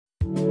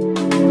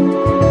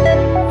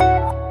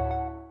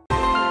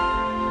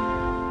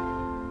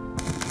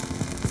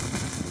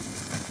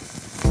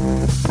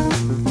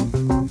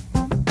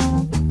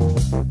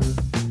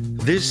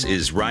This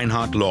is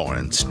Reinhard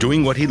Lorenz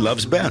doing what he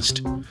loves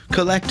best: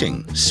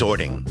 collecting,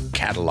 sorting,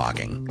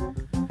 cataloging.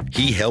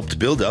 He helped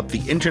build up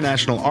the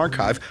International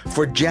Archive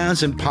for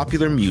Jazz and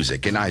Popular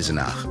Music in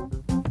Eisenach.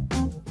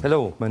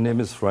 Hello, my name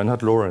is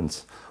Reinhard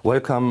Lorenz.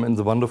 Welcome in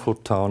the wonderful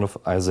town of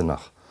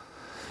Eisenach.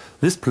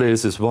 This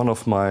place is one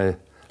of my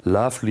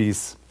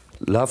loveliest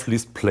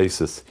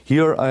places.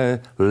 Here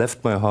I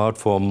left my heart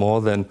for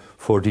more than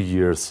 40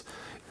 years,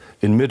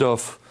 in mid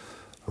of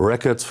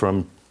records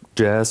from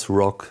jazz,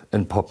 rock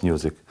and pop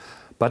music.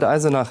 But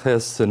Eisenach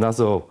has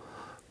another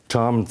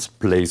charmed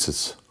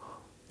places.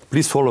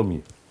 Please follow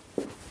me.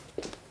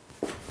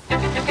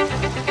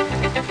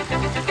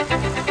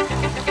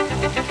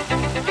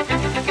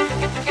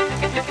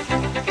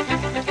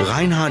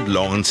 Reinhard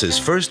Lorenz's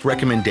first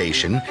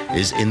recommendation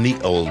is in the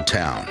Old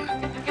Town.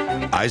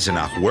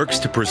 Eisenach works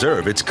to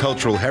preserve its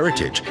cultural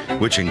heritage,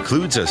 which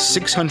includes a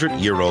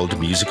 600-year-old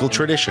musical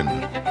tradition.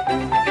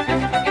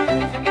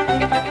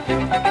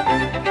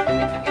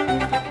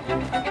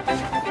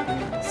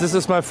 This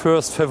is my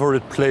first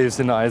favorite place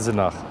in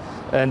Eisenach,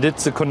 and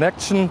it's a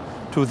connection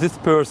to this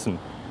person,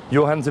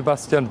 Johann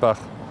Sebastian Bach,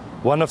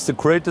 one of the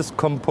greatest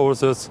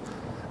composers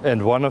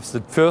and one of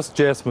the first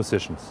jazz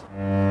musicians.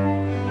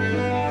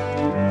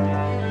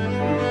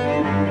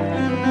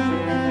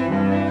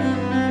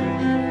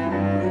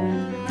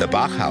 The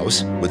Bach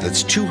House, with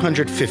its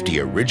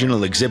 250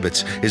 original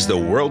exhibits, is the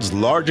world's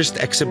largest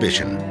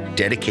exhibition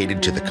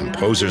dedicated to the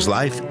composer's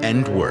life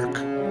and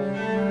work.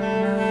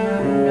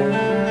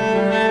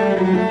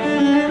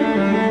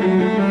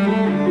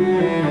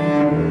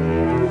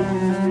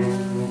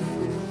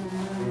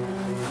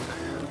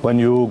 When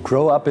you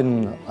grow up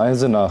in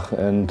Eisenach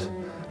and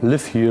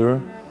live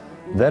here,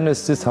 then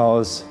is this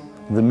house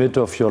the mid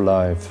of your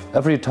life.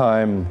 Every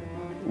time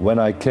when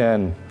I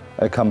can,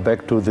 I come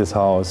back to this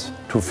house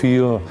to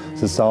feel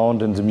the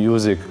sound and the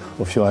music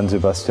of Johann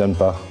Sebastian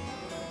Bach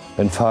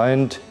and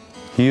find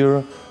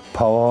here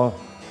power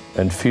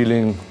and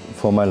feeling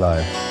for my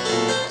life.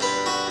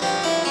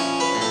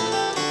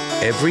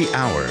 Every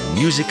hour,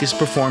 music is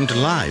performed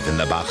live in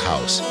the Bach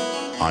House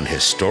on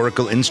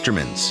historical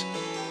instruments.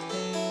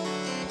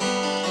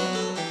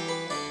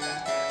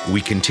 We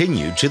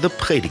continue to the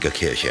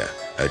Predigerkirche,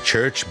 a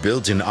church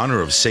built in honor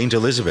of Saint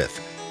Elizabeth.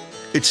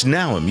 It's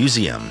now a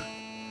museum.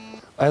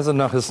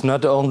 Eisenach is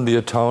not only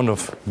a town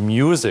of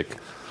music,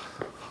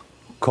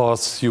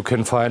 because you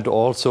can find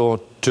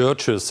also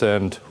churches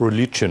and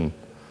religion.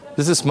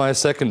 This is my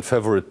second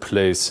favorite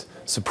place,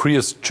 the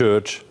Priest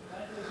Church,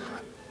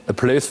 a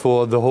place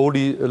for the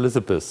Holy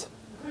Elizabeth.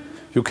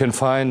 You can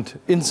find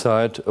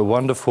inside a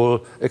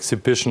wonderful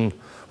exhibition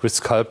with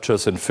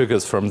sculptures and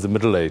figures from the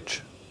Middle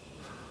Age.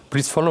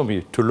 Please follow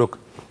me to look.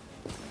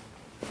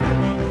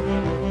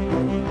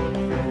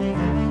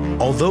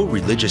 Although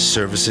religious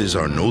services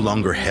are no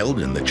longer held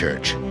in the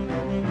church,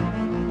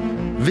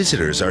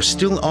 visitors are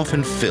still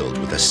often filled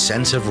with a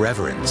sense of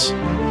reverence.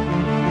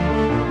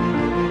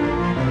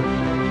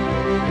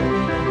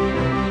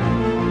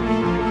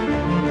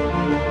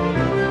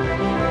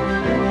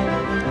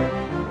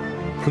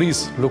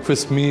 Please look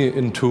with me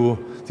into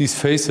these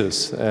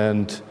faces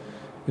and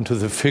into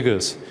the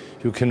figures.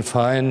 You can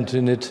find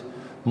in it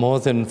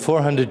more than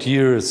 400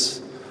 years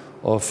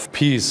of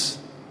peace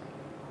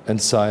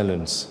and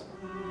silence.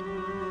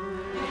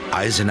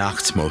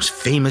 Eisenach's most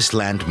famous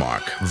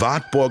landmark,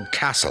 Wartburg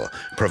Castle,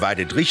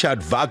 provided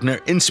Richard Wagner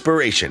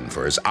inspiration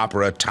for his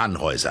opera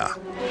Tannhäuser.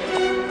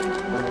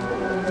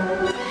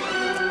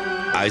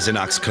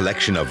 Eisenach's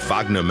collection of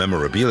Wagner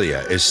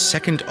memorabilia is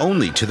second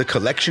only to the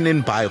collection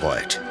in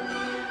Bayreuth.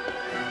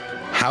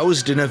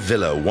 Housed in a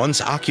villa once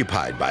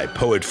occupied by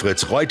poet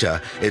Fritz Reuter,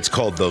 it's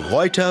called the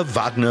Reuter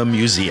Wagner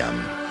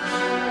Museum.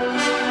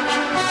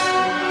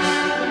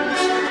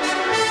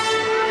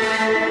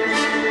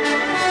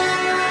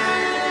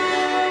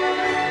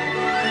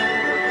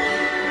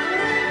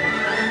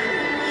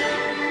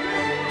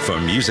 For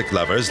music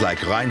lovers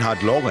like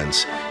Reinhard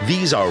Lorenz,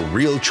 these are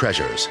real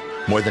treasures.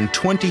 More than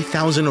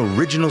 20,000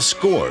 original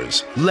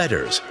scores,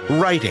 letters,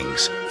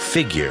 writings,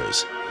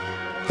 figures.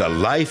 The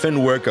life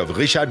and work of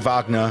Richard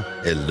Wagner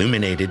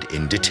illuminated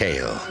in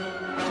detail.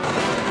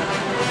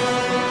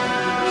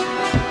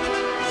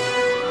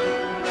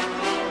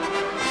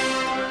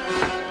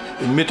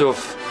 In mid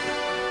of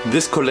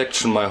this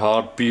collection, my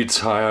heart beats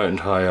higher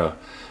and higher.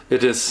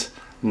 It is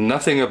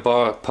nothing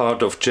about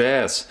part of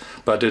jazz,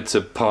 but it's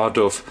a part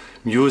of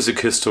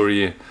music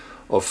history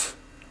of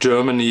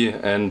Germany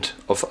and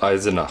of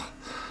Eisenach.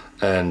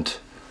 And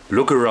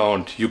look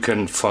around, you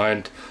can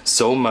find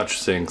so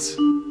much things.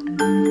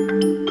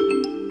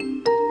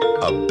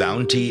 A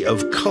bounty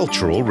of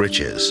cultural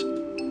riches.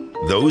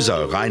 Those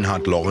are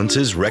Reinhard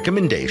Lorenz's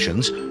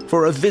recommendations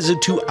for a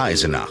visit to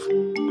Eisenach.